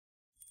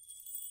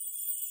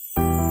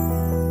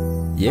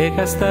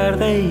Llegas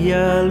tarde y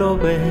ya lo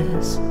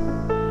ves,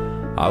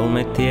 aún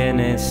me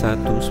tienes a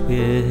tus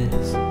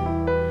pies.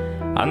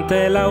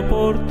 Ante la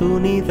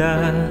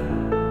oportunidad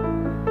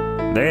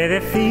de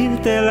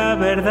decirte la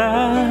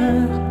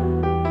verdad,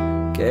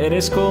 que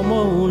eres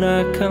como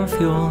una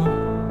canción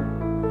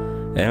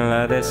en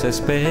la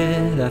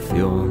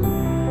desesperación,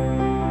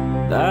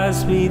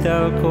 das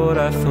vida al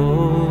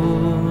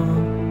corazón.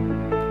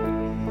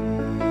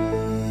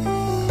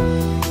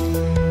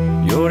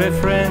 You're a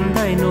friend,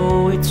 I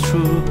know it's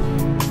true,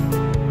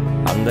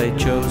 and I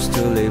chose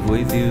to live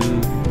with you.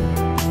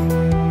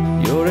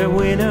 You're a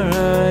winner,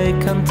 I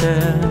can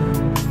tell,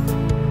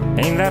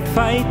 in that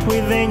fight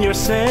within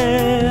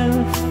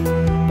yourself.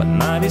 But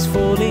night is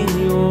falling,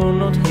 you're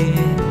not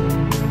here,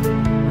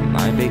 and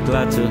I'd be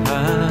glad to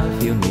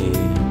have you near.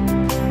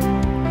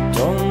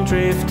 Don't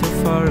drift too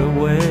far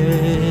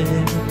away.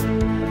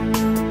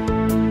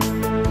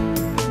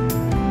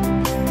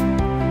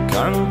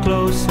 Come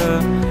closer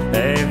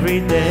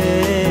every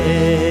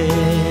day.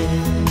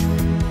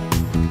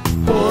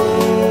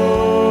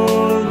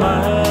 Hold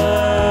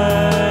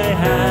my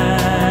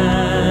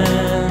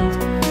hand,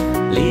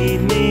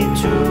 lead me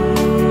to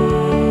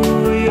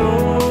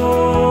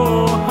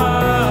your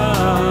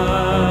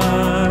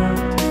heart.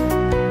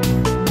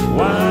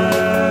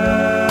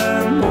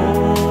 One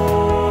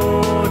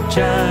more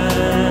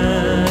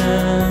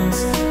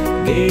chance,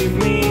 give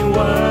me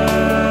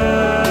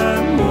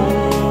one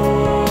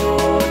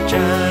more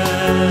chance.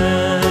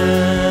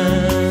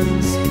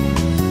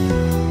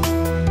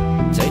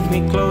 Take me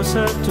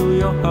closer to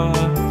your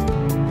heart,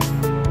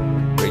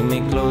 bring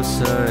me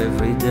closer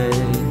every day.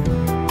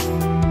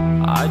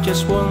 I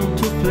just want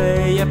to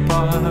play a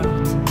part,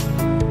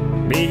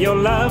 be your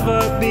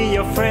lover, be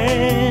your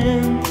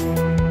friend.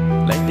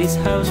 Let this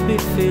house be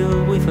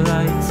filled with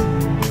light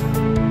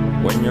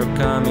when you're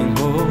coming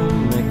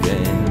home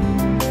again.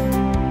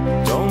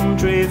 Don't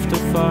drift too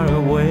far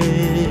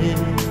away.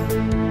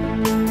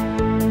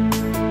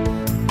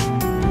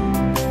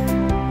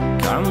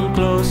 Come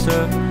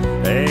closer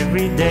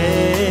every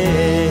day.